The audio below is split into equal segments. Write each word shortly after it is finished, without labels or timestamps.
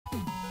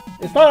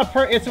It's not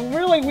a it's a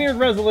really weird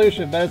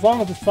resolution, but as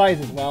long as the size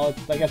is well,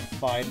 I guess it's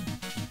fine.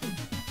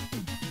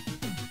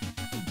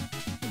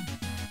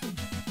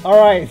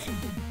 Alright.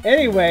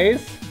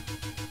 Anyways,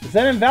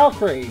 Xenon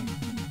Valkyrie.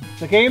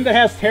 It's a game that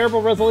has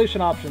terrible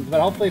resolution options,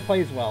 but hopefully it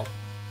plays well.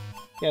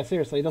 Yeah,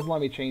 seriously, it doesn't let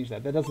me change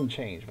that. That doesn't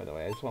change, by the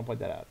way. I just want to point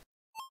that out.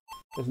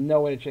 There's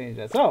no way to change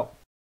that. So,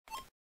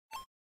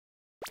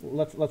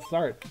 let's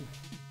start.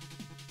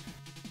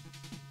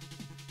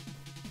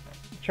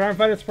 Charm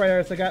Fighter Sprite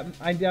Artist,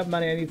 I got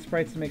money, I need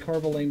sprites to make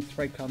horrible lame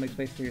sprite comics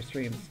based on your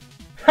streams.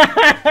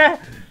 Well,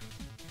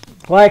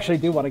 I actually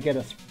do want to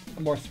get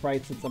more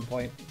sprites at some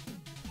point.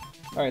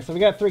 Alright, so we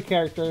got 3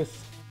 characters.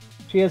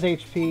 She has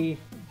HP,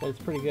 that's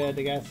pretty good,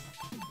 I guess.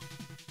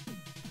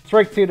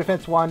 Strength 2,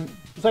 Defense 1.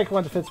 Strength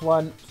 1, Defense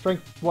 1.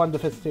 Strength 1,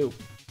 Defense 2.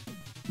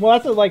 Well,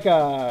 that's like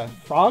a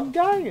frog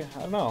guy? I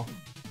don't know.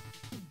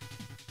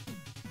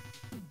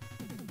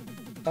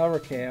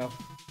 Overkill.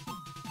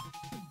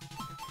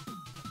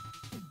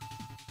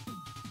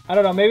 I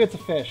don't know, maybe it's a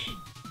fish.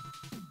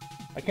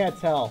 I can't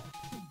tell.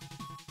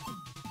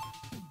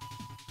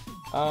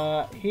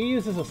 He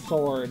uses a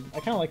sword. I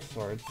kind of like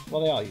swords.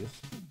 Well, they all use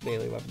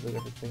melee weapons or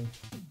different things.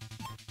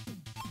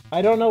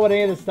 I don't know what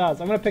any of this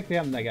does. I'm gonna pick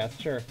him, I guess.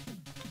 Sure.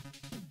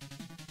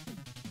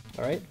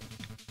 Alright.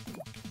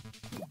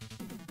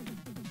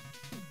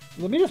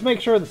 Let me just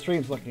make sure the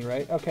stream's looking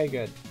right. Okay,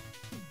 good.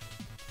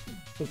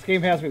 This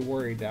game has me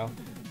worried now.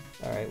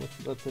 Alright,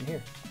 what's in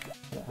here?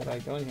 How do I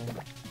go in here?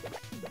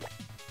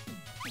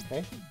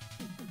 Okay.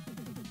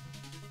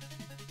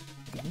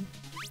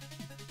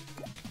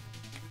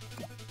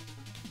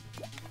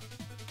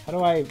 How do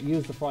I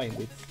use the flying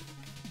boots?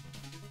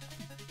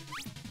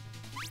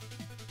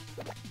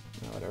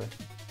 No, whatever.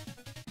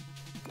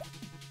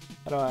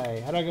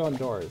 How do I go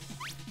indoors?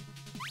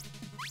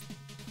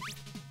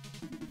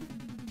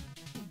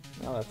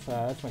 Oh,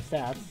 that's my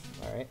stats.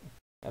 Alright.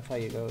 That's how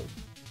you go.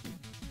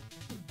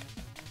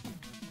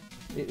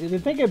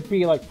 You'd think it'd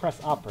be like press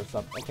up or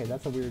something. Okay,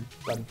 that's a weird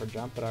button for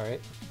jump, but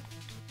alright.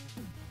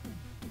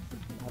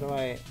 How do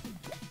I...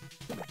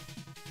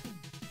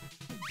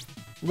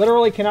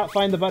 Literally cannot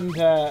find the button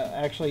to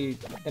actually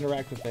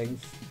interact with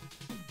things.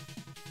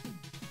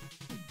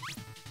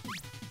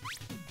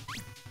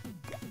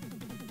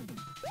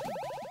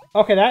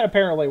 Okay, that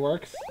apparently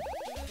works.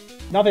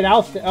 Nothing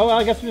else. Oh, well,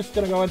 I guess I'm just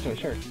gonna go into it,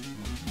 sure.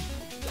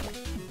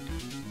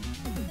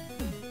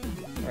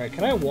 Alright,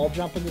 can I wall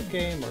jump in this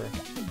game, or...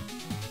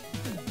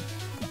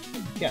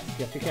 Yes,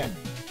 yes you can.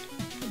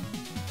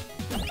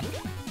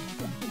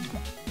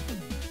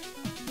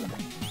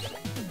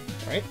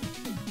 Alright.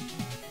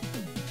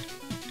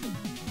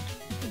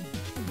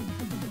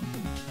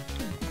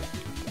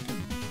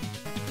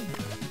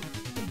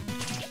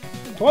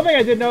 So one thing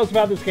I did notice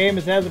about this game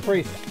is it has a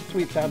pretty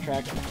sweet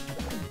soundtrack.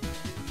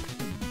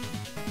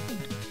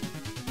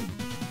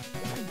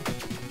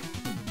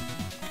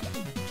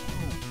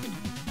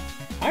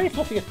 How are you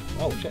supposed to get...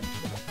 Oh, shit.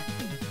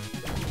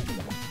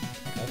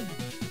 Okay.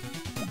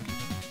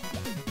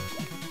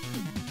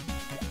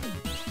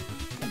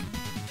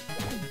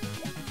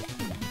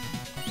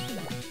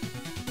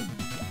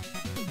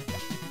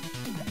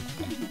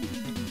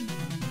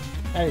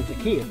 That is the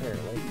key,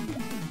 apparently.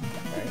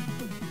 Alright.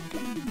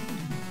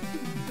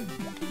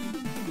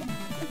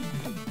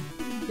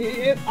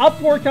 It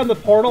up worked on the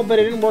portal, but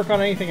it didn't work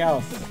on anything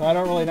else. So I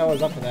don't really know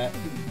what's up with that.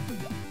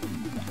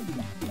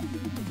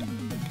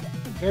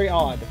 Very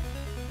odd.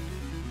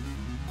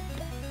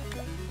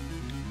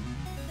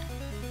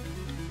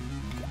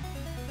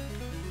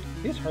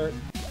 These hurt.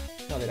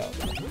 No, they don't.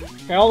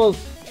 Okay, all those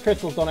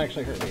crystals don't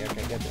actually hurt me.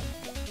 Okay, good then.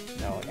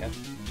 No, I guess.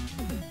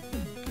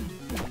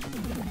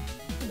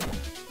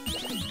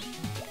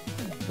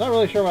 Not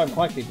really sure what I'm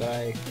collecting, but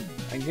I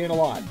can gain a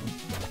lot.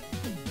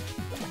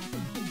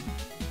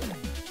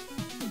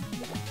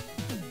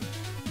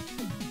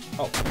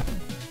 Oh.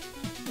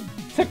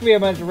 Took me a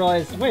minute to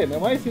realize, wait a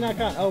minute, why is he not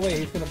gone? Oh wait,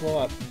 he's gonna blow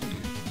up.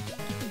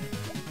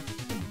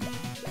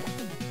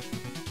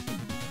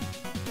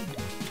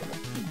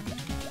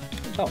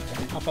 Oh,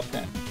 hop up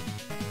that.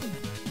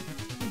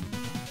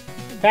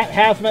 Fat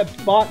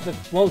hazmat bot that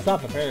blows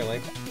up, apparently.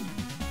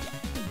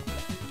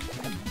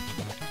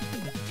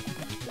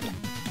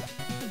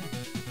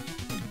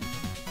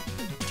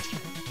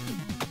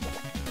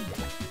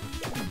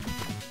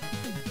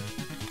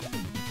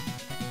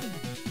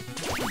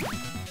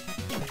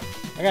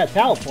 I got a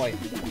talent point.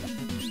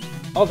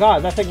 Oh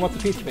god, that thing wants a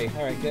piece of me.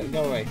 Alright,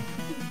 go away.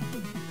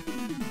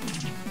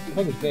 The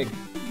thing is big.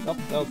 Oh,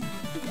 no.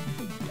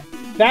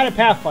 Bad at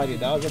pathfinding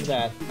though, I'll give it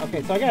that.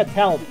 Okay, so I got a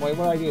talent point.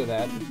 What do I do with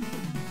that?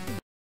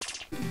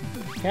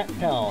 Can't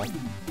tell.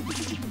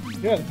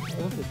 Good.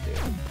 What's this do?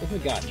 What's the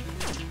gun?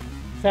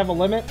 Does it have a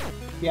limit?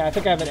 Yeah, I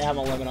think I have an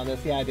ammo limit on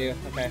this. Yeah, I do.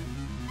 Okay.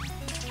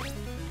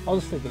 I'll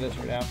just stick to this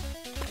for now.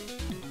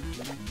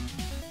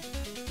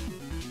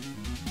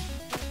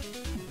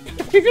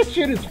 He just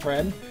shoot his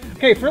friend.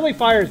 Okay, friendly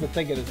fire is the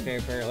thing in this game,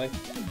 apparently.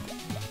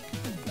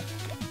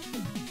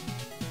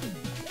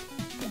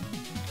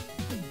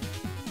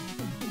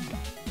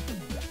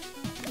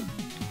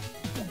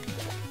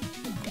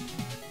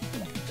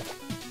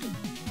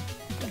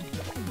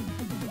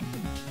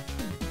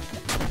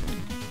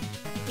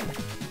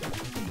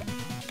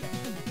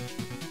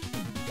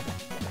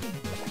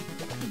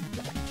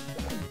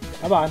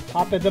 Come on,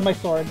 hop into my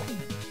sword.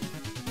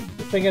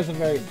 This thing isn't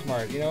very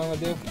smart. You know what I'm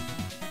gonna do?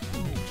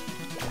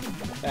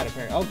 Bad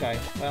apparent. Okay,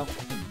 well.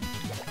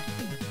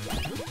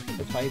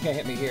 That's fine, you can't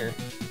hit me here.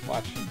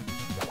 Watch.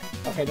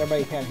 Okay,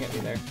 nobody can hit me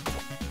there.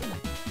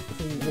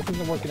 This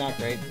isn't working out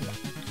great.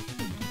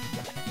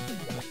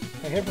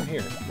 Can I hit from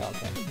here? No,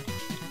 okay.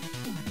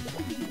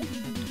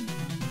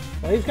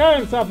 Well, he's got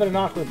himself in an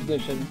awkward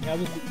position. I'll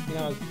just,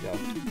 I'll just go.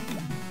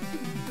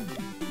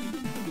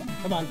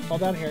 Come on, fall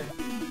down here.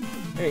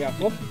 There you go.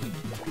 Whoop.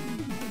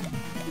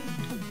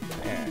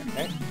 There,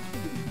 okay.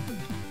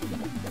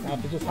 Now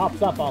if it just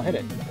hops up, I'll hit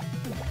it.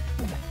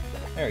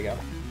 There we go.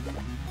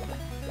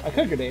 I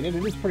could grenade it.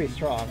 It is pretty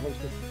strong. What's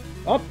this?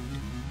 Up.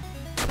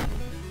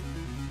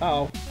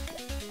 Uh-oh.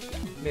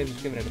 Maybe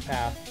just giving it a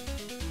pass.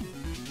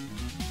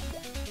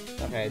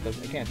 Okay, it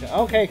doesn't. It can't jump.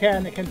 Okay, it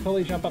can. It can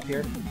totally jump up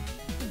here.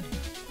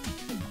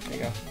 There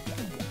you go.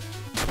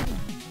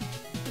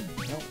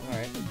 Oh,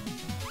 alright.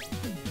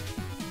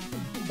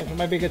 Guess it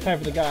might be a good time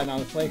for the gun,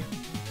 honestly.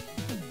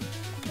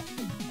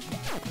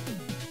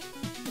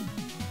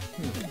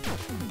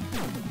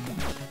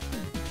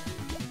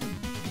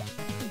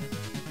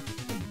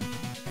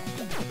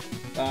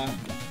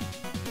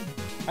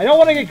 I don't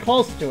want to get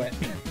close to it.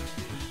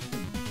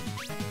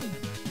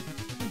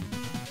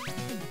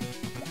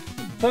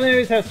 Some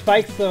enemies have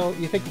spikes, so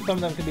you think some of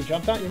them could be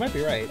jumped on? You might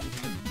be right.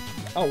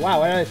 Oh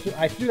wow, I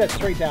threw that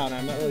straight down.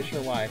 I'm not really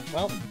sure why.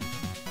 Well,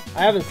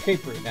 I have an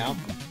escape route now.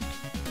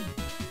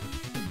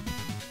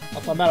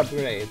 Also, I'm out of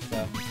grenades,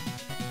 so...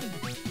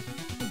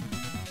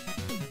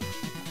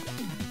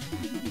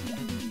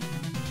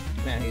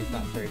 Man, he's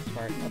not very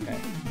smart. Okay.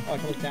 Oh, I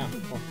can look down.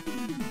 Cool.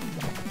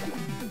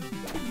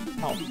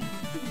 Oh.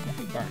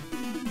 Darn.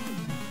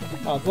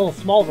 Oh, it's a little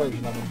small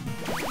version of him.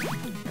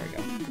 There we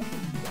go.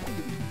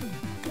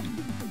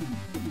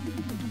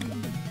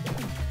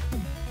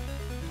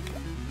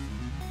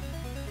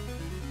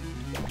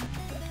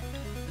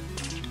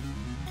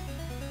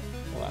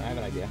 Hold on, I have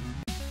an idea.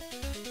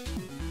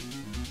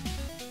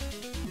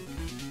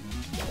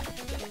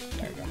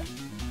 There we go.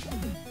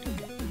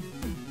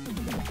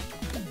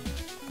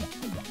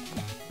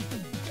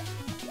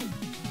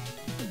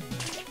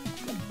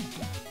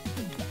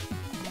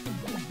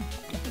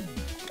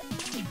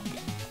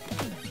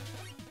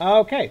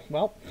 Okay,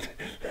 well,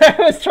 I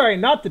was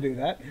trying not to do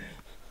that.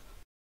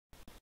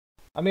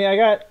 I mean, I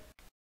got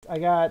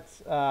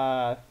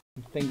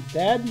things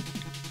dead.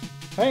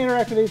 Can I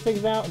interact with these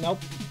things now?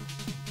 Nope.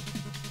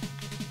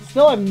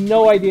 Still have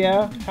no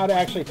idea how to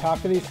actually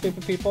talk to these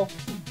stupid people.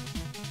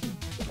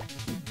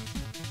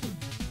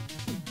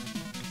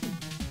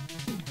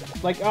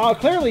 Like,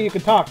 clearly you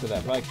can talk to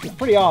them. Like, it's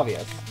pretty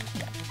obvious.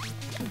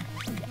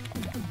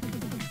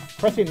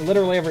 Pressing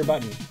literally every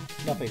button.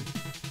 Nothing.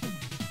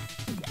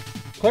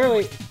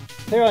 Clearly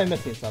I'm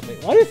missing something.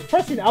 Why does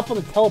pressing up on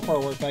the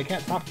teleport work, but I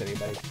can't talk to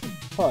anybody?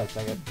 Hold on a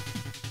second.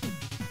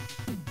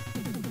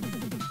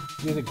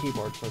 Use a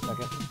keyboard for a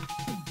second.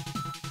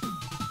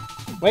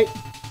 Wait!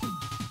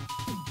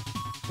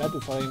 That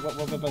did something. What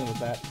button was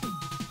that?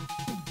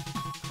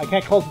 I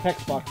can't close the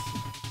text box.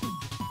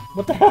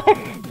 What the heck?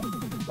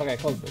 Okay,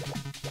 close it.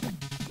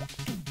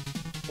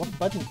 What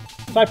button?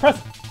 So I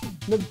pressed...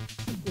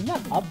 Isn't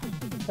that up,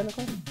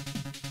 technically?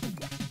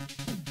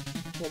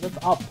 Yeah, that's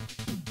up.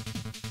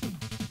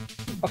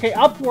 Okay,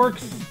 up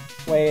works...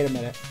 Wait a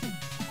minute.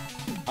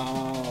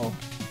 Oh.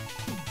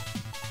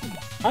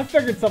 I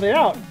figured something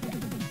out.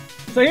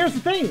 So here's the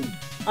thing.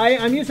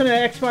 I'm using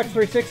an Xbox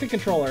 360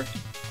 controller.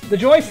 The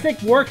joystick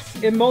works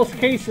in most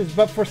cases,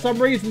 but for some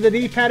reason the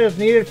D-pad is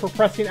needed for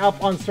pressing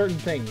up on certain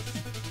things.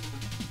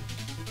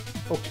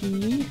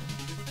 Okay.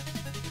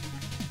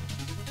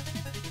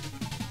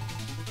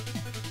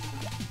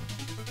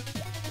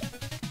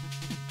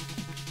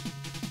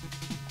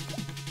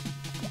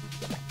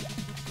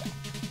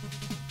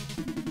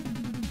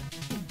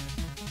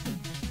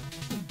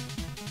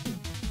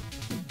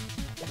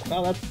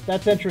 Well,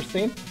 that's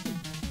interesting.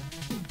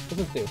 What does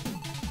this do?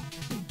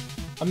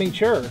 I mean,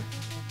 sure.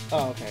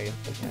 Oh, okay, yes,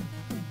 I can.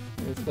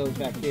 This goes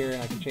back here,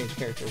 and I can change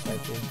characters, I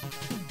see.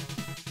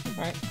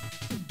 Alright.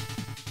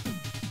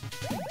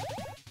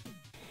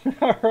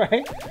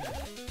 Alright.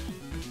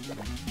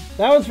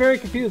 That was very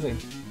confusing.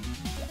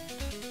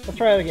 Let's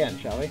try it again,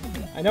 shall we?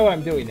 I know what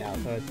I'm doing now,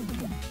 so it's...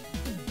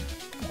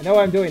 I know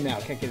what I'm doing now,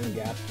 can't get in the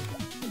gap.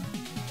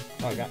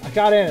 Oh, I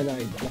got in, and then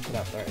I messed it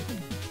up, sorry.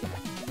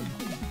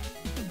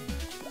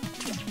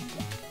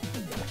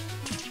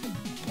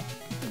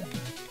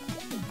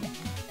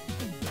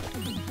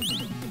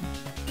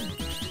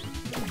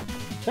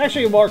 It's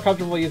actually more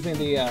comfortable using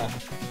the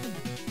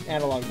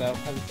analog, though,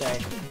 I would say.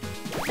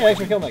 Hey, thanks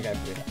for killing that guy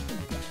for me.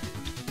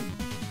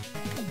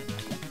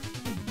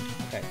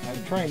 Okay,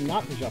 I'm trying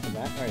not to jump in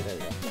that. Alright, there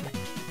we go.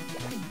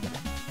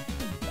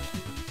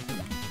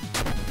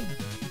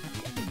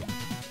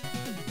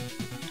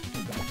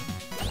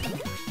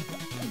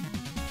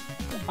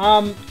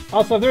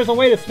 Also, if there's a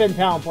way to spin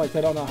talent points,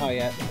 I don't know how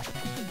yet.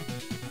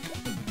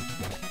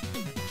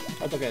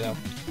 That's okay, though.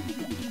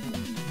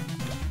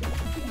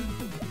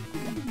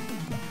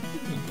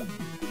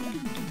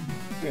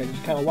 Yeah,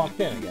 just kind of locked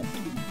in, I guess.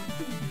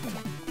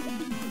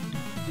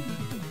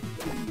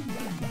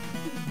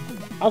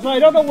 Also, I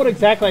don't know what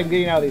exactly I'm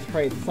getting out of these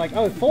crates. It's like,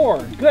 oh,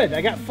 4. Good,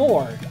 I got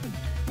 4.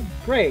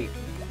 Great.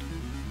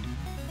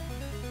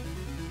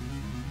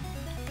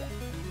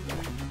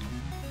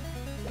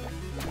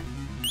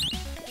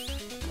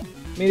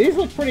 I mean, these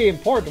look pretty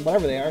important,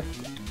 whatever they are.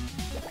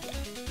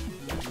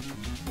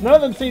 None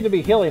of them seem to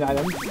be healing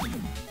items.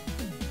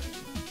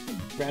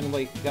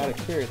 Randomly got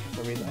experience for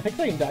some reason. I think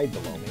something died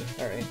below me.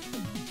 Alright.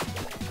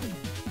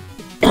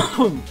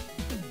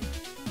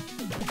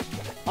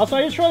 Also,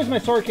 I just realized my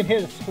sword can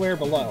hit a square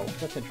below.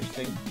 That's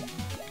interesting.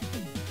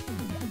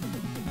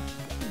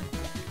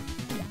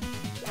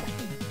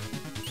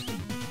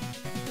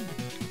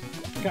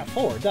 Got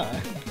 4, duh.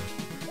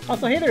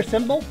 Also, hey there,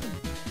 Symbol.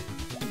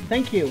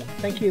 Thank you.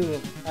 Thank you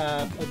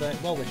for the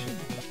well wishes.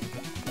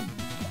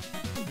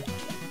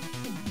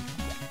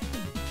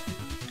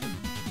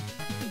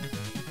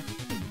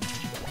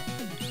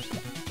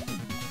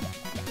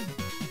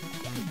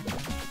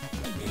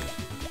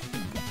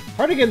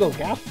 Hard to get those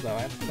gaps, though,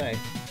 I have to say.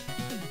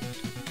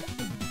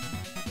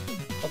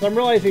 Also, I'm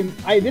realizing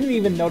I didn't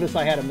even notice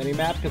I had a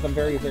mini-map because I'm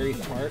very, very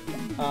smart.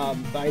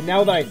 But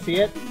now that I see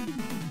it,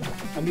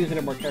 I'm using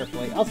it more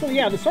carefully. Also,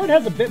 yeah, the sword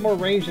has a bit more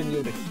range than you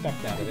would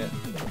expect out of it.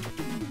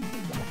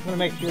 I'm gonna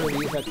make sure to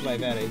use that to my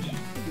advantage.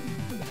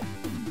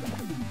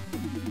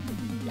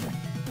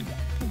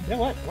 You know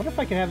what? I wonder if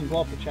I can have him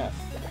blow up the chest.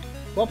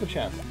 Blow up the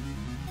chest.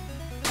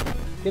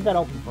 Get that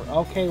open for...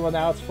 Okay, well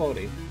now it's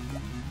floating.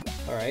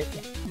 Alright.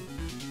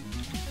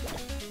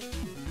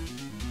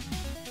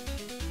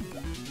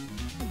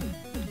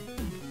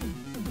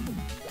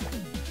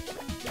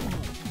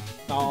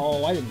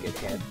 Oh, I didn't get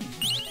hit.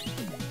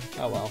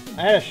 Oh well.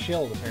 I had a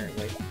shield,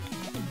 apparently.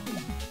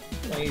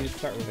 I need to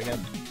start with, I guess.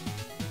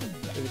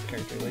 For this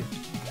character, at least.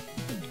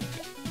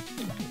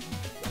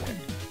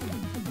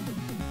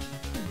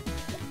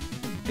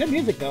 Good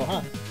music, though,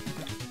 huh?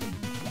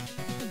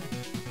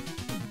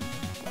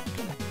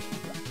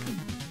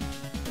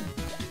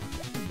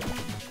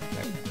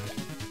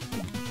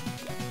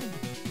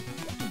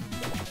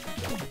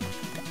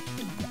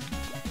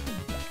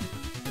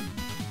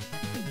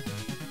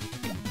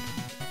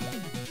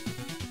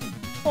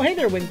 Oh, hey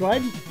there,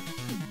 Windglide.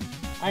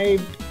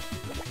 It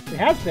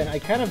has been. I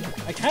kind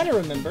of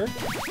remember.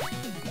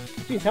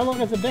 Jeez, how long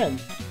has it been?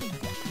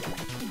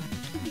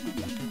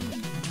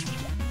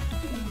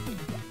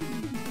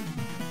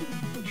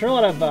 Sure, a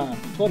lot of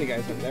floaty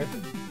guys over there.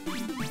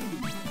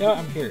 You know,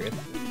 I'm curious.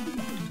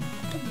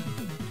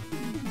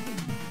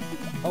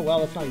 Oh well,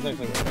 that's not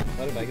exactly where I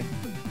floated, but I guess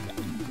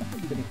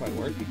it didn't quite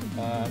work.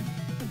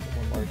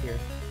 One more here.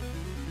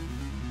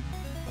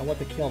 I want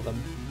to kill them.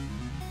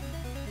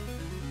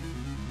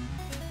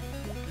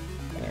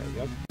 There we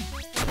go.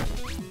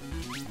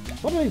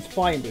 What do these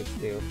flying boots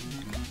do?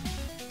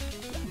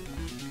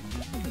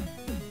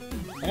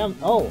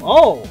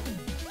 Oh!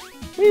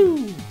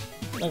 Woo!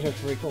 That's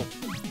just pretty cool.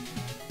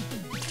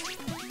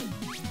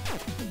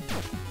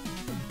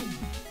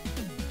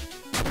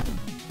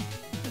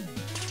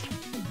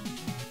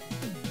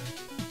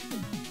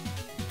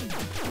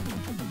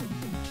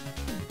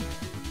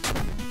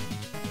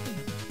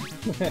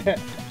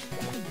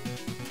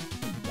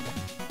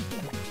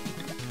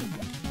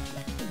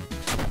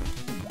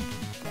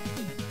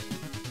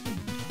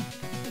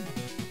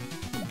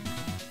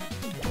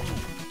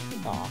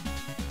 Aw.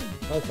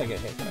 Looks like I get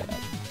hit by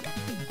that.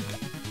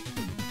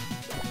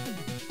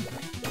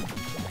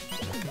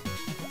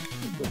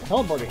 There's a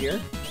teleporter here.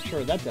 Not sure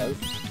what that does.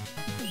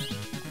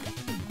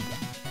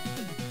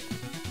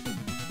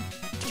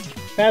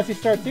 Fantasy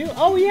Star 2?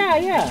 Oh yeah,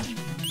 yeah!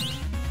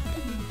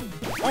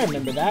 I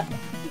remember that.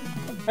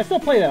 I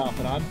still play that off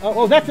and on.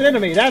 Oh, that's an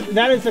enemy.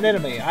 That is an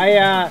enemy.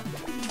 I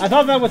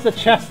thought that was a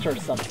chest or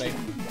something.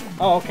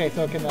 Oh, okay,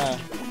 so it can,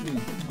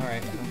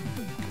 alright.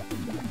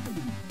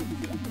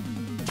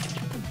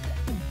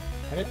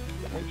 Can it?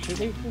 Should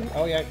we?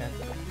 Oh, yeah, I can.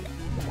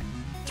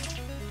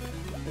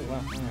 Oh,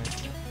 wow,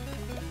 alright.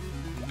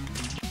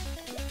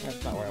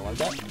 That's not where I wanted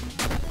that. I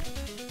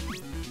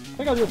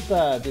think I'll just,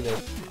 do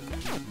this.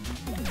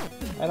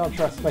 I don't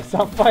trust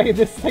myself fighting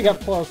this thing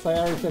up close. I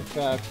already took,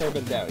 fair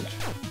bit of damage.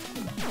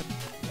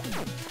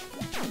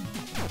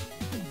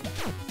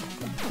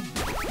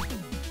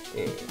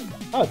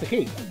 Oh, it's a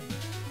key.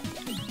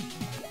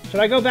 Should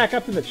I go back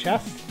up to the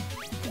chest?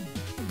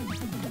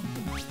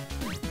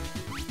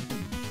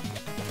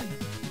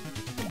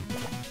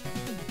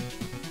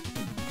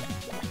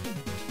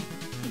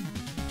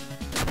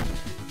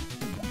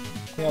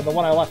 You know, the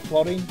one I left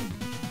floating?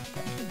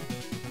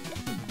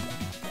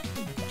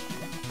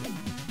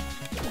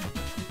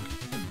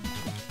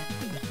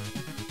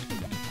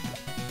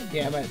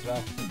 Yeah, I might as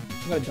well.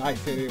 I'm gonna die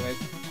soon anyways.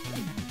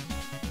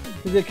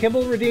 Did the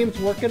Kibble redeems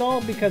work at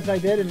all? Because I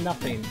did and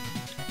nothing.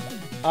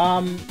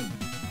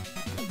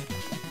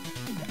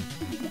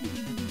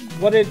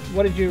 What did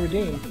you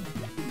redeem?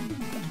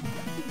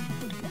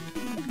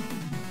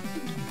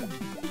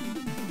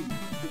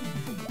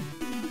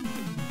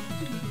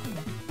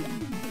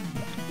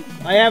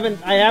 I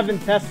haven't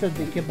tested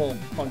the kibble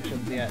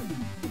functions yet.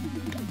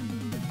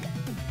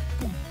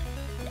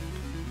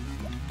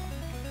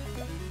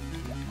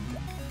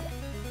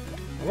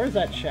 Where's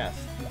that chest?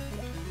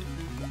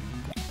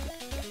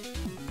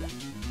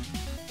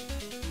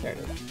 There it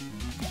is.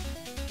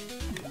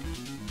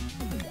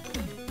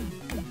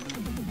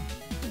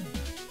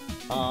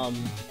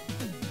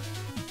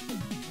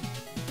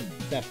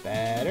 Is that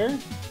better?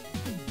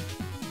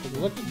 It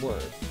looks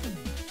worse.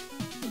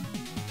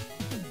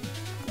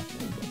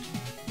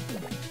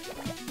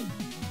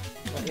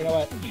 Well, you know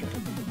what? Sure.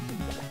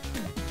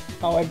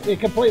 Oh, it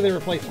completely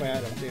replaced my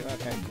item too.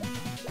 Okay.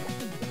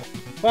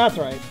 Well, that's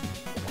right.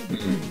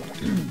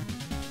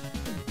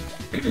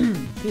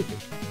 Excuse me.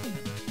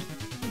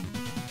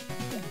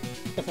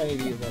 Guess I need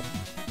to use this.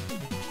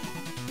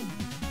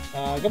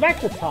 Go back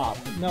to top.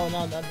 No,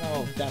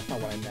 that's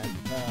not what I meant.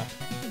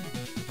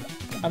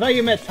 I thought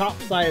you meant top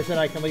side, I said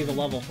I can leave the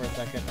level for a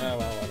second. Oh,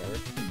 well, whatever.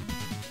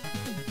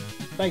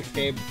 Thanks,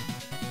 Gabe.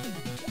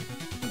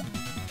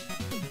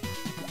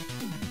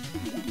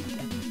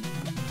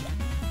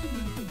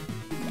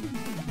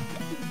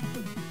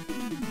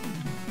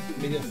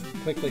 Let me just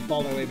quickly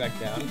fall my way back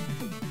down.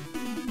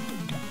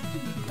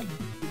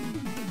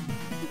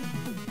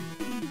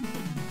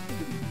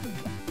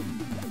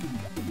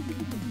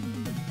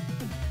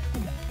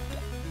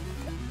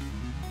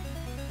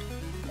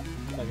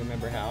 If I can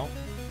remember how.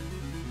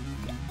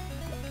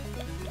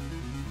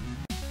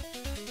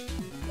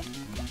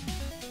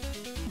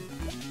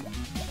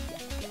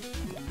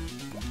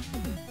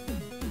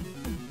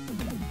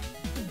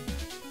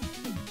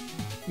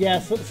 Yeah,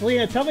 so,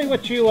 Selena, tell me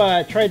what you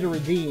tried to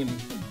redeem.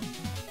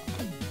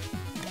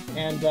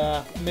 And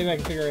maybe I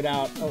can figure it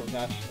out. Oh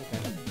gosh, okay.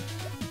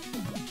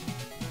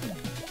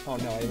 Oh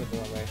no, I went the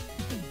wrong way.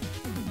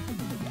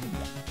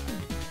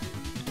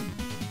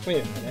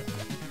 Wait a minute.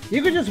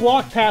 You can just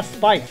walk past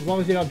spikes as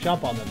long as you don't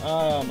jump on them.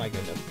 Oh my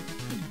goodness.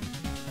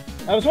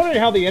 I was wondering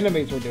how the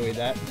enemies were doing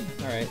that.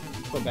 Alright,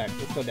 let's go back.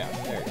 Let's go down.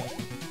 There we go.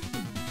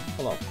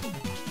 Hello.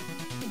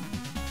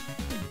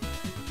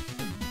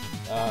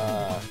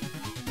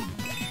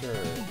 Sure.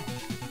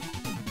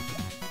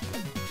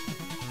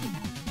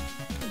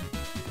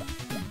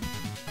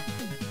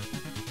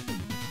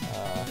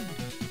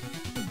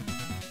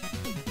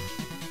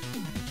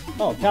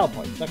 Oh, talent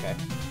points, okay.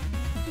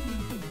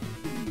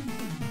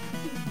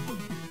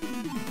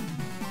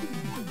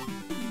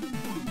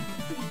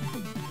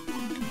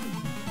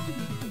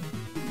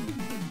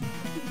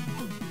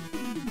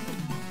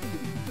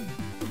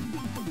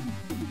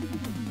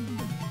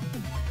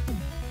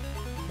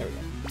 There we go.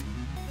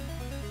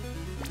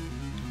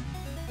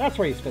 That's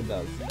where you spin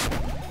those.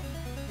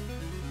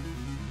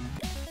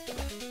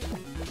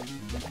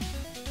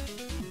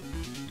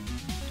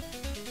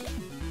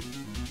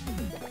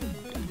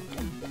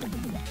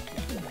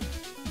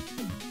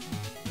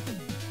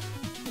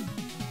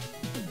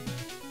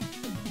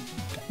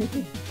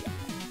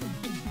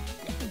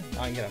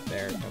 I can get up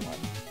there if I want.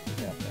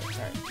 Get up there.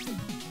 Alright.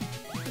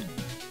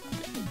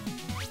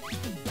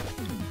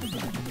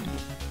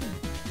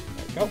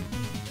 There we go.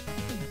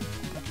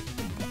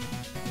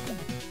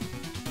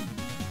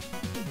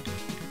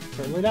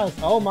 Certainly does.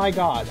 Oh my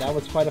god, that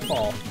was quite a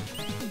fall.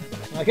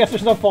 I guess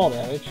there's no fall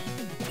damage.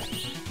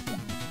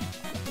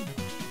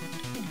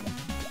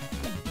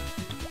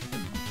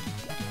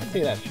 I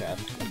see that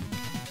chest.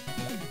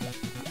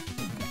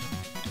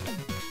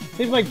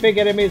 Seems like big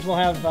enemies will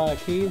have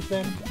keys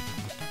then.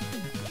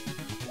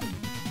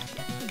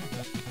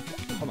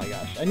 Oh my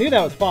gosh. I knew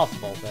that was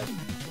possible, but...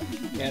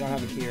 Yeah, I don't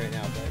have a key right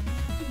now, but...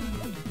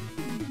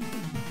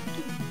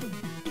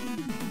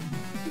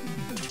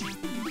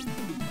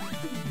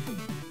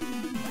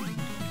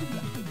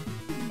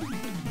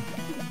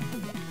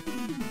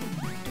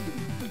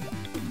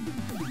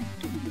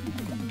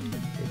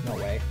 There's no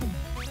way.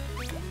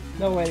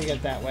 No way to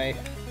get that way.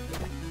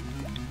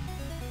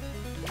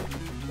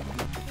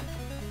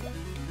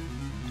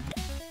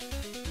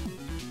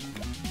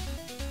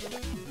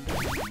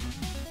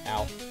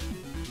 Ow.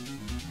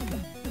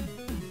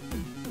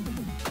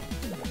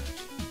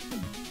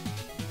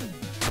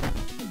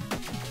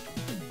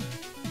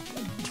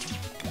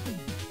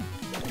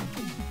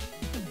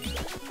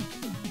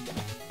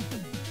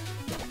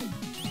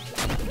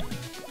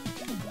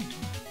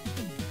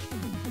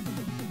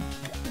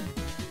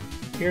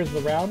 Here's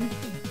the round.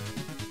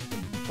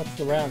 What's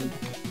the round?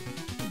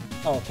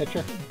 Oh, a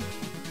pitcher.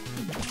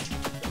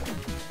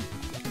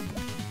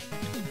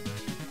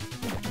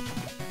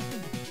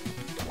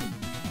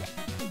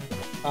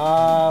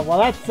 Well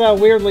that's a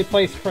weirdly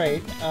placed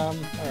crate.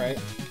 Alright.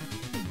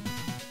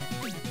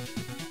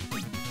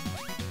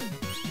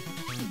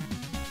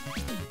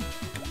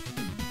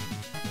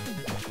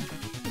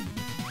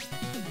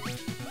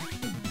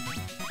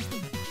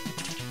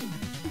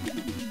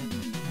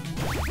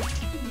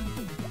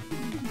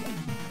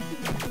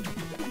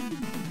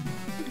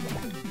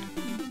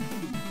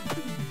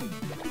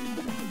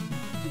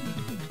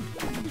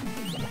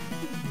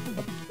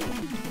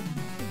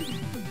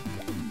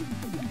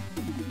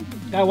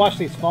 Gotta watch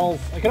these falls.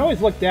 I can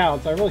always look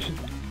down, so I really should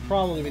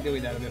probably be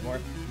doing that a bit more.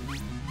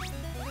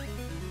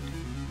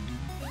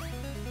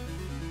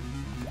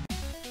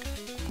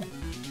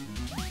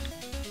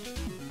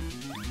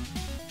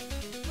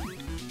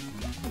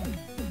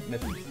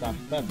 missed some stuff.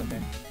 That's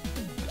okay.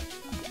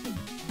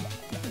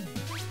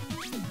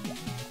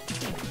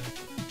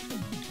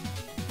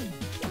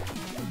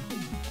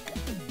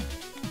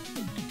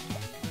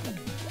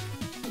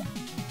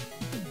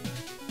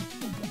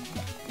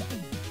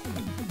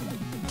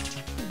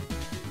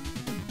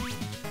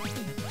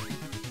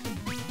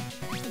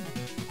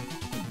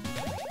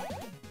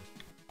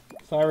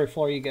 So every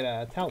floor you get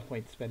a talent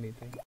point spending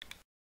thing.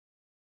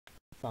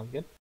 Sounds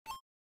good.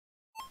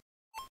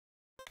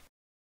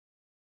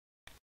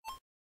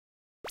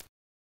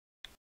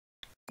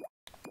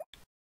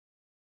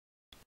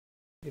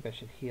 Maybe I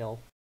should heal.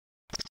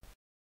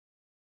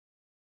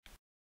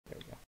 There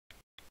we go.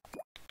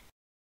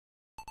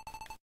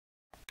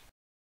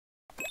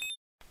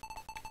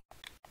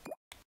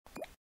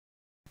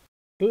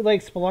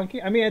 Bootleg Spelunky?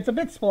 I mean, it's a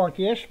bit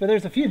Spelunky-ish, but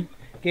there's a few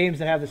games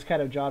that have this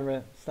kind of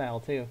genre style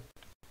too.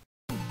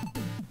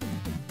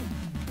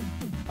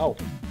 Oh.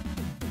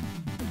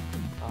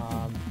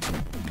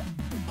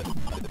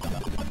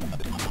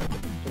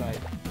 Should I...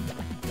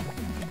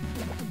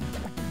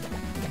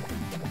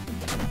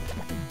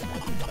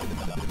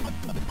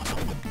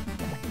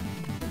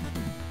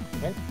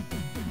 Okay.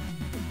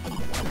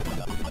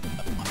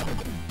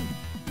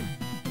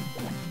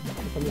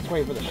 I'm just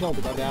waiting for the shield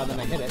to go down, then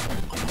I hit it.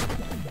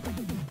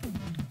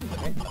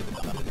 Okay.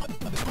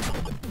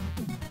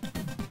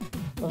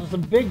 Those are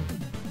some big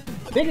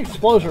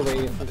explosion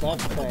radiuses, I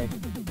have to say.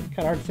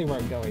 Kind of hard to see where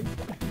I'm going.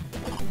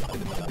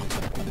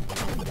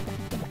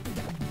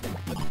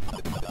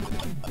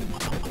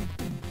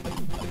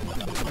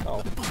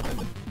 Oh.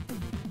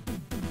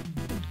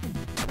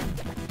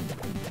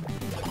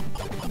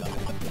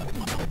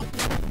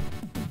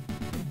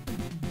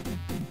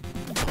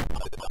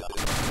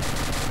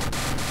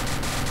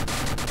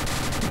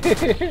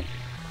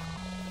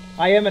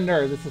 I am a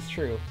nerd, this is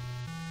true.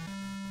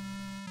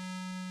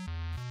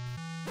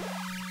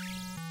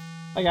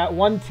 I got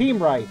one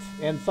team right,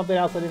 and something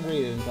else I didn't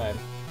read in time.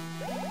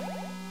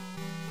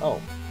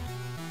 Oh.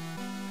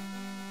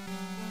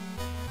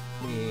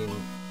 I mean...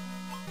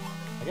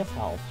 I guess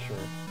health, sure.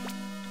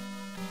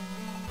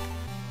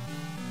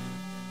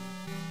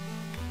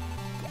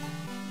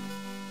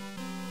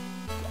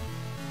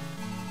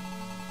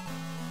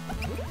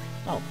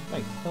 Oh,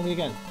 thanks. Tell me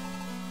again.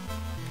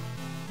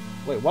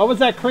 Wait, what was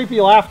that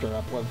creepy laughter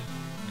up with?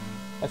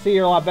 I see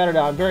you're a lot better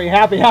now. I'm very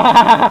happy.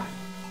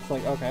 It's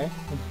like, okay.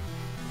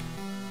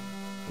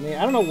 I mean,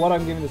 I don't know what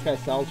I'm giving this guy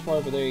cells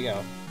for, but there you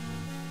go.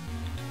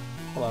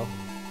 Hello.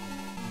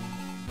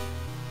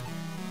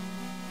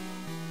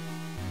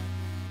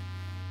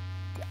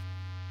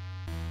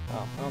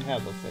 Oh, I don't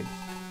have those things.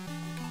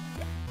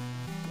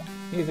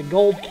 He needs a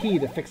gold key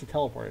to fix a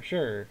teleporter.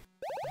 Sure.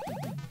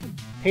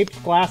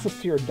 Taped glasses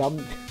to your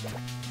dumb...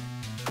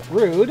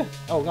 Rude.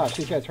 Oh gosh,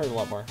 these guys hurt a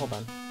lot more. Hold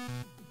on.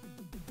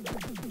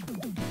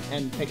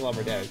 And take a lot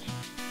more damage.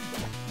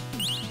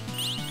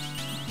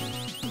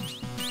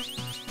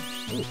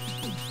 Ooh.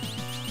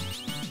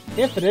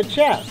 Infinite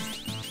chest!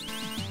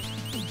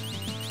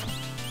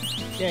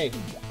 Yay.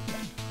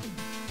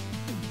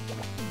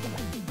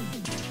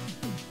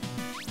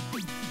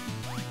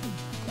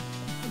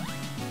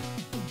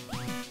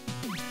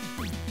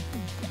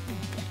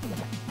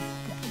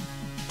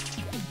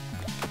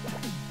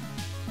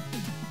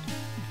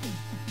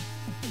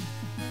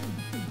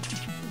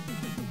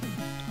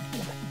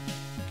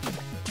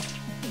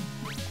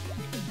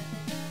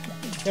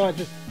 You know what,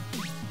 just...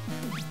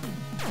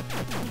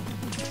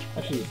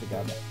 I should use the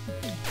gun.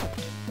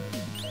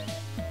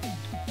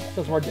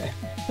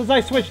 Since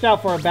I switched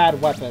out for a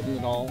bad weapon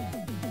and all.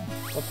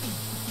 Whoops.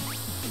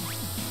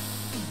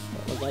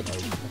 What was that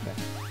going? Okay.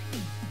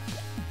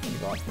 Let me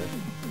go off first.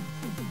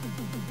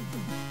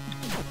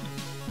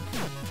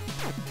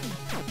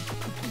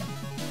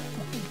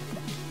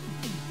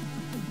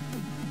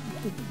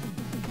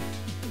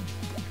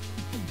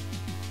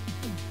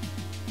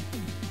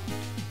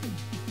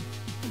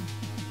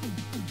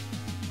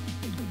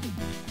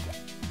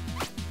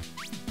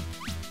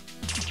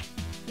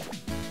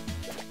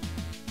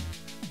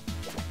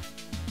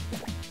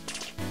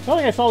 I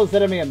don't think I saw this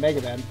enemy in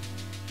Mega Man.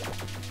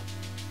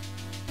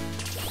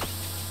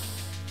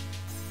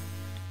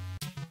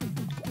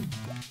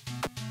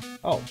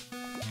 Oh.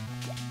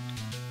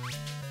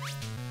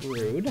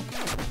 Rude.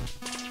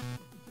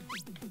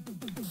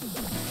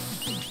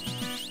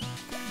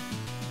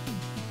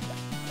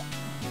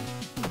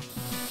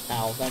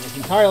 Ow, that was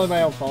entirely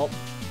my own fault.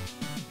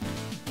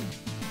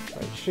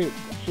 Right, shoot.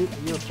 Shoot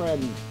your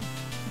friend.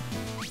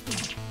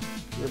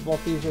 You're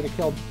both easier to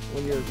kill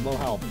when you're low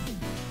health.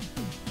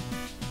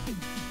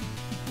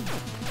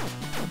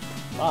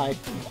 Bye.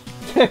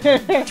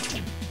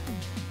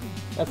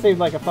 That seemed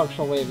like a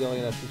functional way of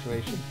dealing with that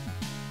situation.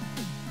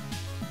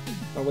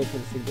 I'll wait for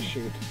this thing to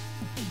shoot.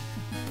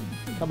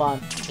 Come on.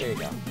 There you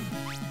go.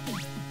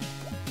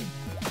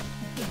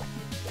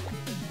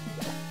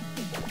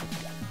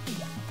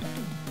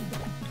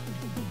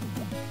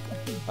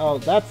 Oh,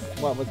 that's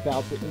what was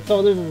bouncing.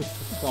 So this is a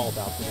skull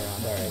bouncing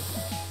around. Alright.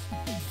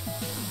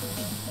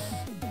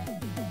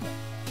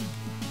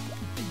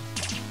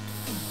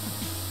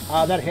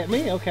 That hit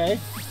me? Okay.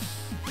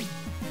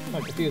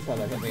 I'm confused how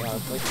that hit me,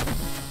 honestly.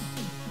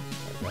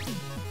 Okay.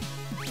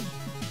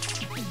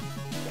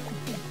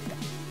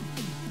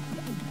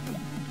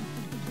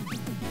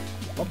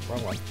 Oh,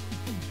 wrong one.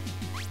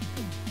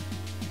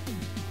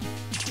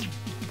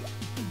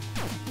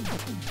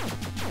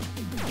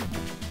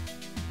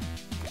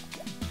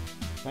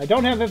 I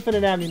don't have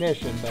infinite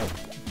ammunition, but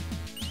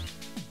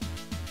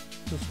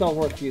it's still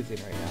worth using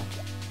right now.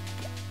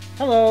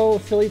 Hello,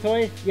 silly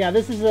toy. Yeah,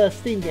 this is a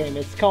Steam game.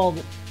 It's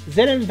called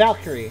Xenon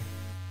Valkyrie.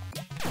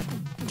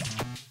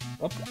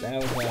 Oh, that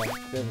was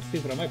a bit of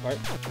stupid on my part.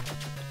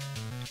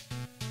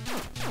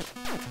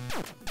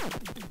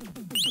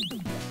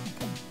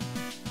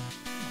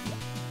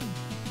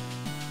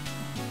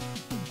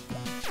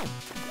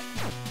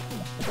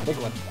 That's a big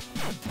one.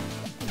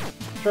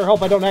 Sure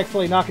hope I don't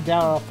accidentally knock it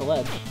down off the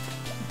ledge.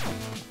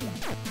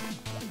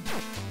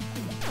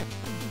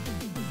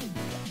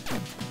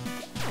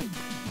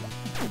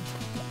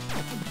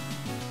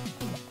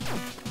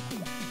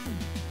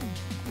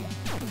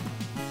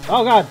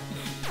 Oh god!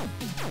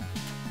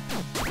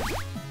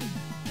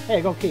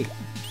 Hey, go key.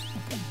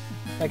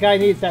 That guy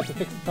needs that to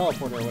fix the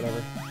teleporter or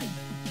whatever.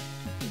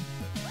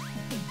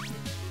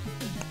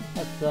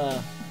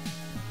 That's,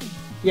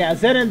 yeah,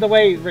 Xenon the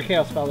way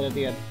Rikeo spelled it at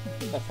the end.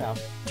 That's how.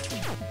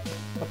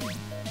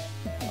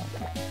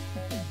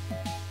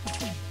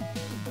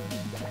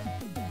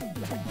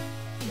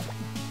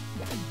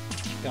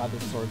 God,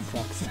 this sword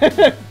sucks. There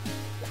you go.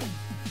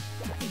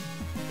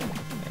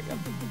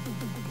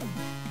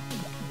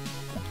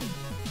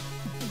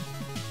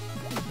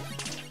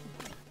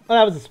 Oh,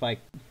 that was a spike.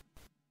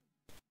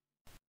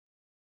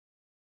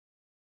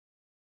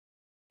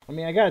 I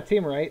mean, I got a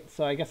team right,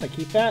 so I guess I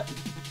keep that.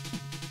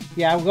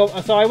 Yeah, I'll go.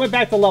 So I went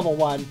back to level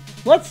 1.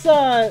 Let's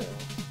see.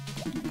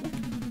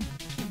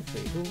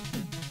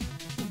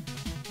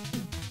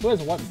 Who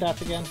has what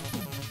stats again?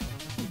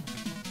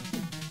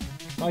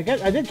 Well,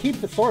 I did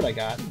keep the sword I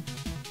got.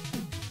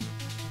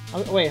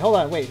 Wait, hold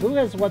on. Wait, who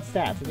has what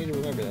stats? I need to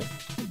remember this.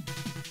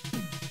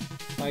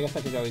 Well, I guess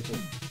I could always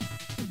just...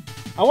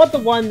 I want the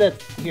one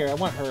that's... Here, I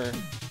want her.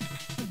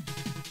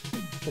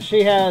 So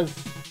she has...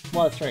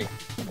 Well, strength.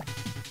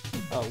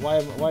 Oh, why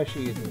is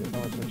she using this? I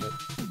want to switch it.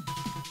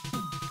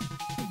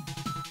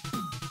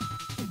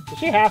 Does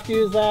she have to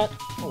use that?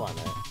 Hold on a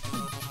minute.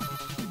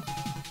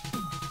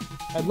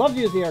 I'd love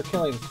to use the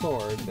Archillium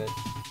sword, but...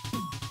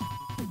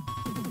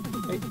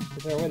 Wait,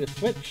 is there a way to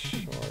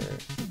switch, or...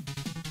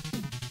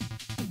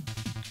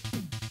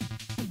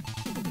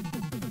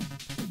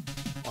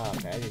 Oh,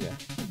 okay, I need to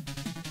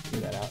do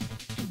that out.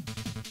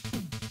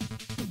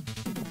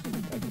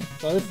 Okay.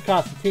 So this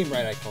costs the team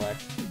right I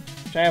collect,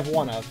 which I have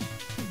one of.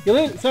 You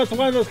lose, so it's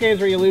one of those games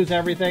where you lose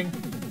everything,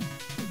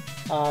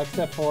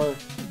 except for,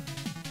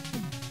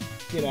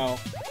 you know,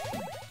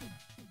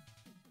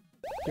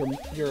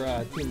 your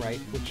team right,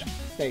 which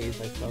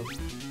stays, I suppose.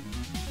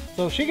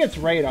 So she gets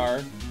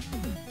radar.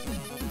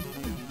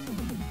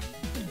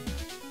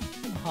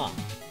 Huh.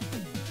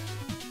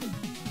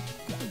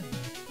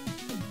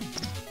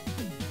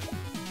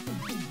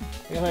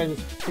 I guess I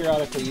just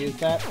periodically use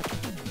that.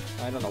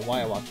 I don't know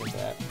why I walked into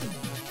that.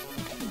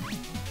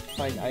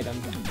 Find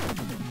items.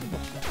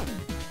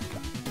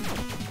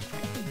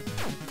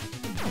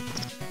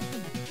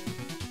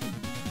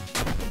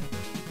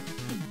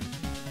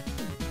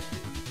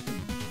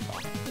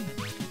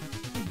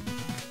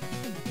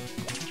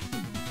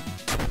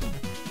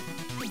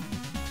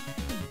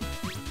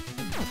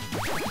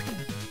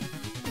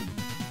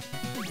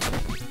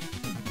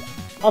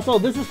 Also,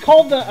 this is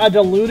called a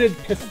diluted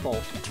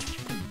pistol.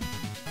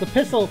 The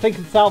pistol thinks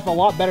itself a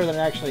lot better than it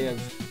actually is.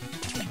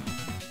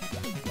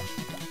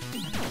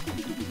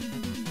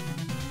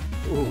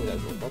 Ooh,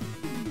 that's a book.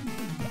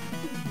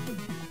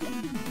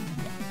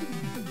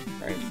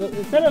 Alright, so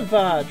instead of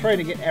trying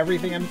to get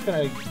everything, I'm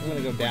gonna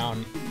go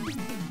down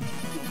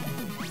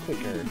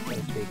quicker, so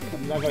to speak.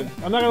 I'm not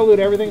gonna loot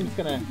everything. I'm just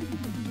gonna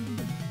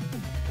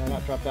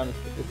not drop down.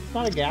 It's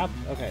not a gap.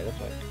 Okay, this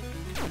way.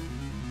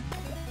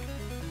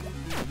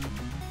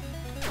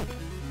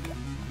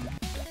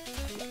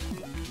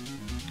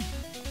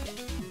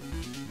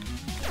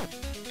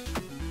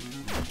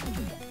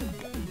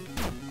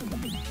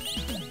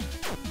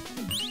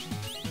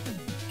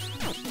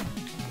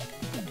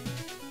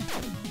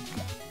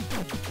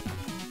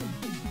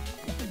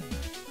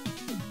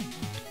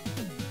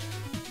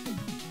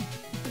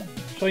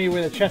 Showing you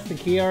where the chest and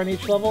key are in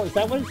each level? Is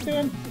that what it's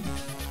doing?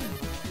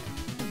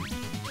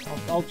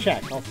 I'll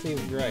check. I'll see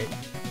if you're right.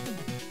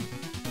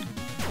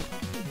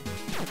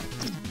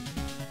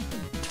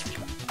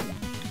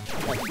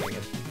 Oh, dang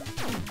it.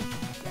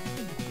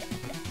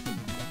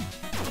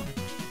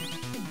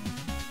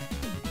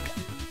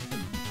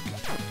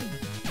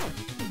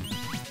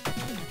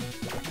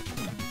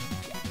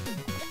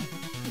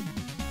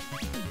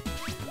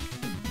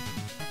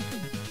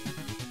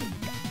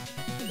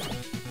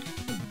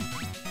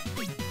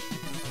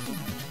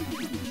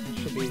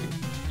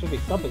 Should be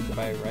something to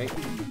buy, right?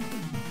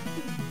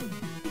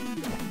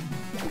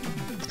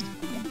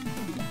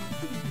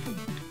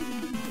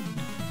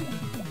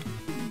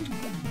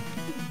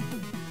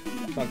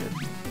 Bugger.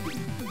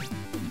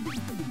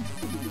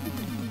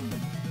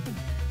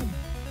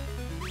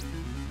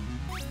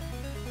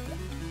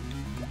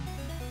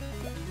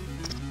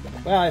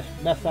 Well, I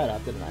messed that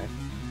up, didn't I?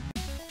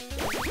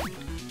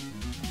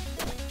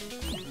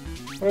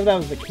 What if that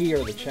was the key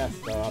or the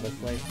chest, though,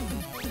 honestly?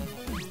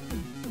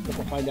 Guess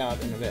we'll find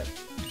out in a bit.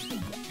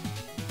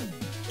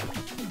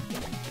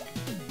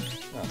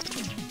 Oh.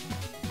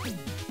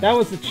 That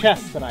was the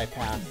chest that I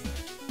passed.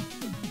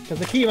 Because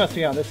the key must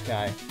be on this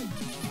guy. I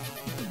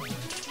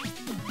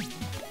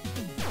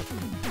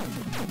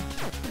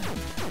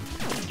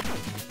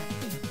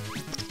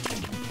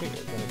think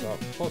we're gonna go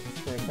up close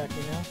for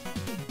attacking now.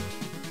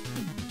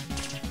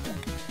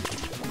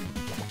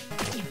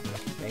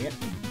 Dang it.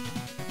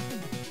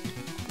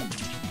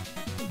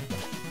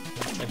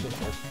 That just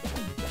works.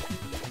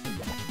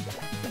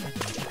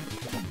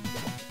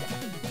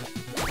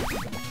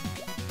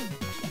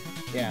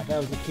 Yeah, that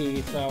was the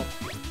key, so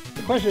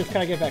the question is,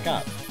 can I get back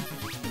up?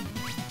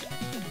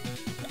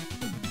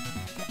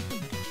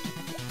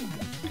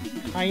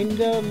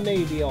 Kinda,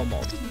 maybe,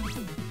 almost.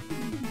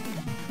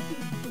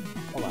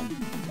 Hold on.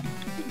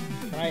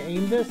 Can I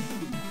aim this?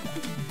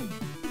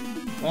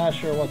 Well,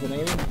 sure wasn't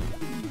aiming.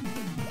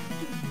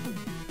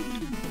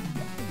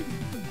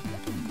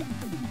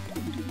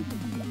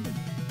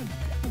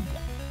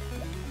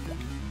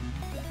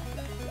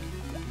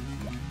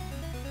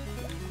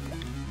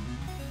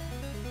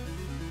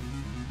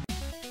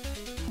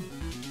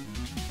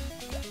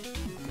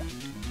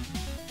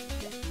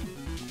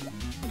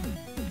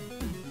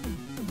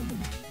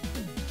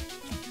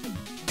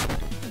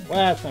 Well,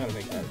 that's not gonna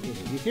make that any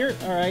easier.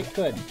 Alright,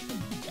 good.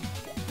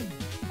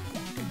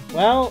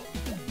 Well,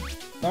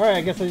 alright,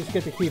 I guess I just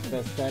get to keep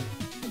this then.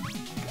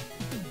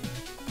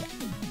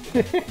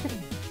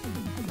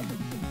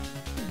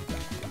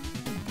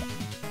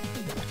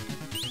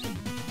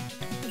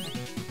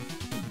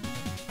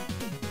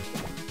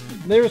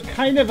 There was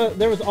kind of a,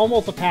 there was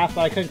almost a path,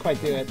 but I couldn't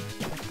quite do it.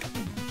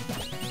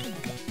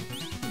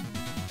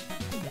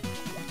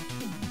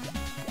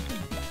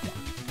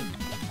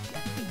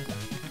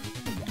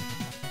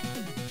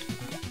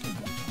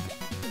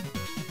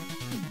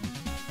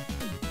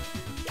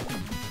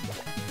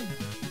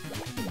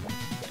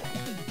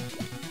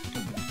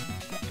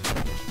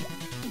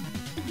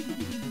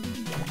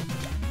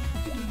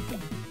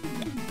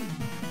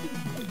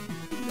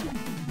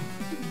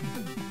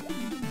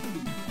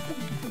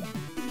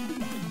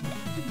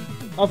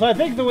 Also, I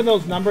think that when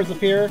those numbers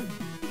appear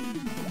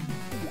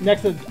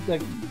next to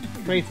the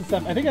crates and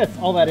stuff, I think that's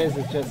all that is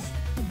just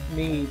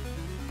me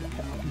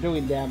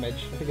doing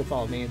damage. I think that's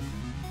all it means.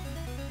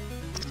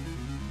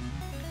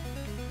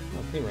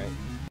 Okay, right.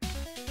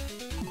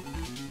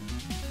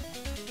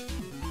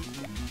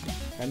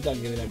 I'm done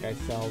giving that guy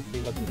cells. He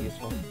wasn't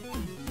useful.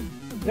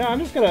 No, I'm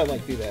just gonna,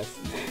 like, do this.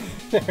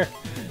 There.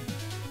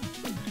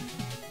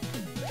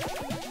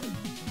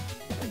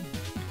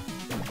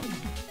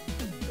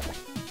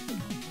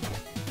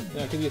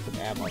 I could use some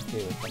ammo too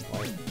at some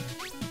point.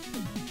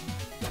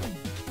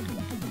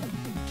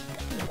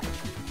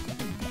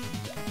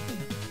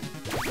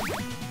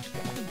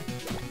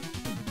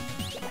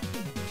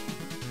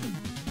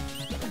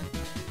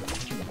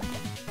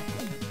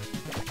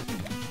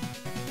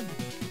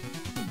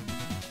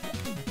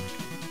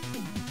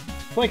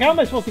 So, like, how am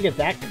I supposed to get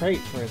that crate,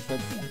 for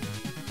instance?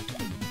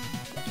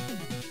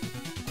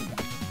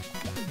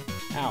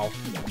 Ow.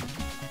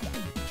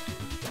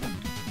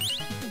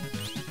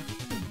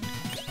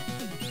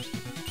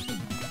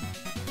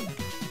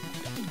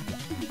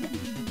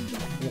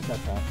 I guess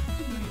that's how.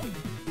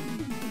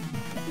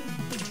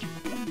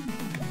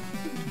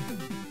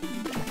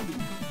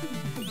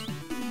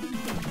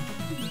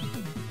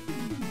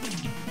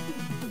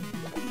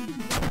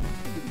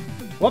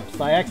 Whoops,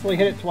 I actually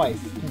hit it twice.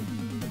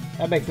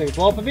 That makes things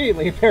blow up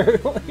immediately,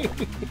 apparently.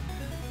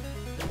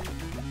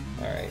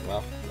 Alright,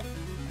 well.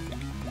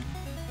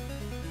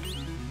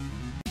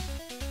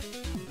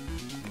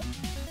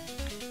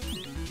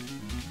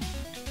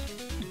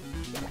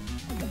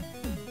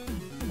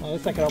 Well, at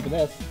least I can open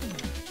this.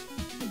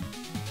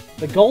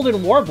 The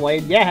Golden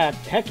Warblade? Yeah,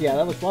 heck yeah,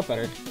 that looks a lot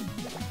better.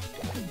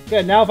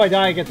 Good, now if I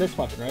die I get this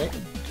weapon, right?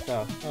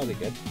 So, that'll be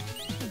good.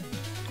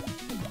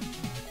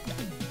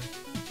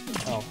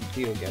 Oh,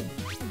 you again.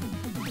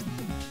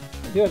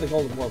 I do have the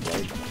Golden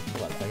Warblade.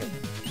 Hold on a second.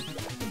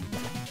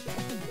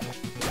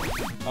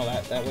 Oh,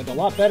 that went a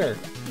lot better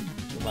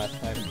than last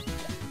time.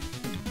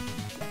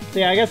 So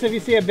yeah, I guess if you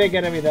see a big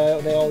enemy,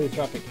 they always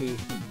drop a key.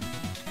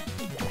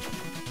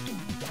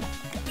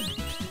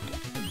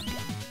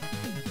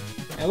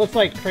 It looks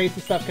like crates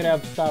and stuff could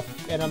have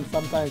stuff in them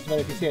sometimes, but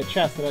if you see a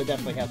chest, it'll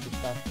definitely have some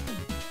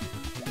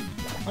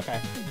stuff. Okay,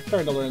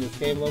 starting to learn this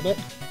game a little bit.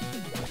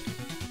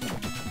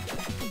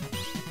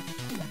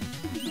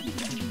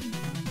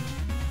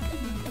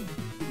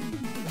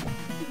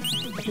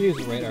 I should use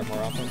the radar more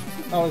often.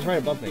 Oh, it was right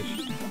above me.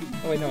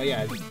 Oh wait, no,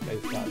 yeah, I just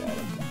got at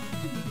him.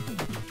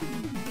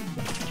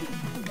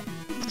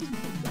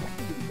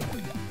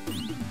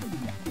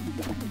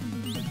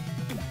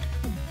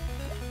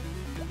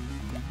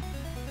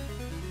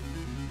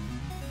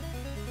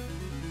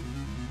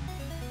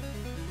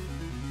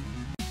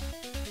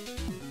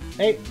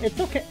 Hey, it's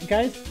okay,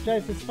 guys.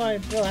 Guys, it's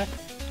fine. Relax.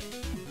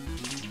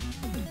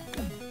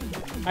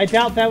 I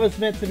doubt that was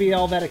meant to be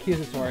all that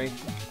accusatory.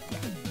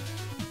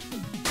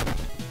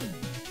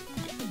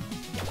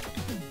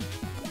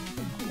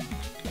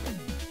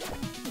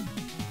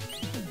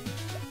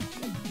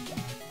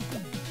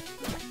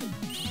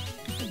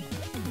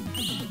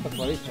 Let's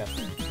blow these chests.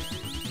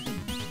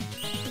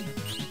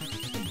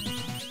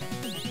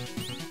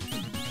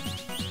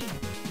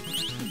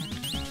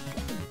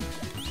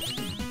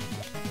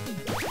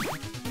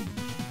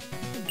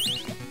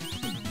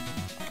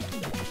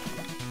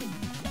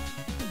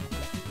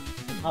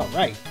 All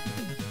right.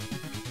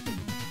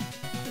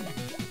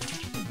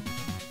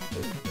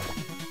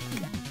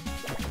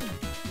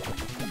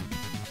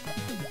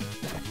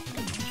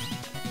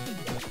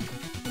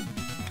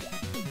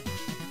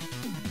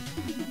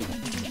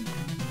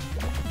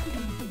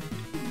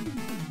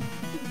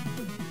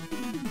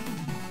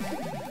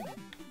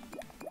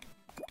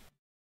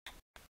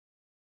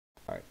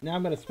 All right. Now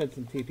I'm going to spend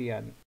some TP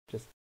on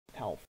just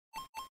health.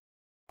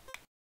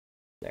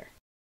 There.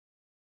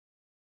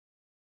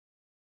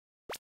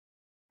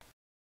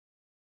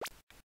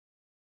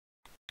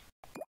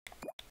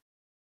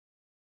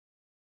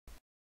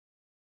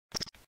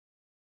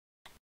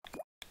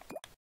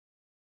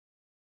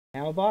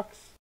 Ammo box?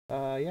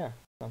 Yeah,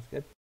 sounds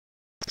good.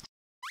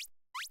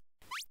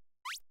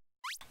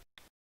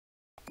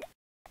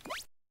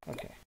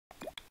 Okay.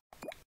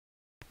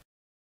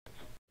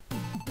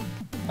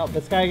 Oh,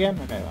 this guy again?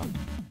 Okay,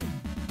 well.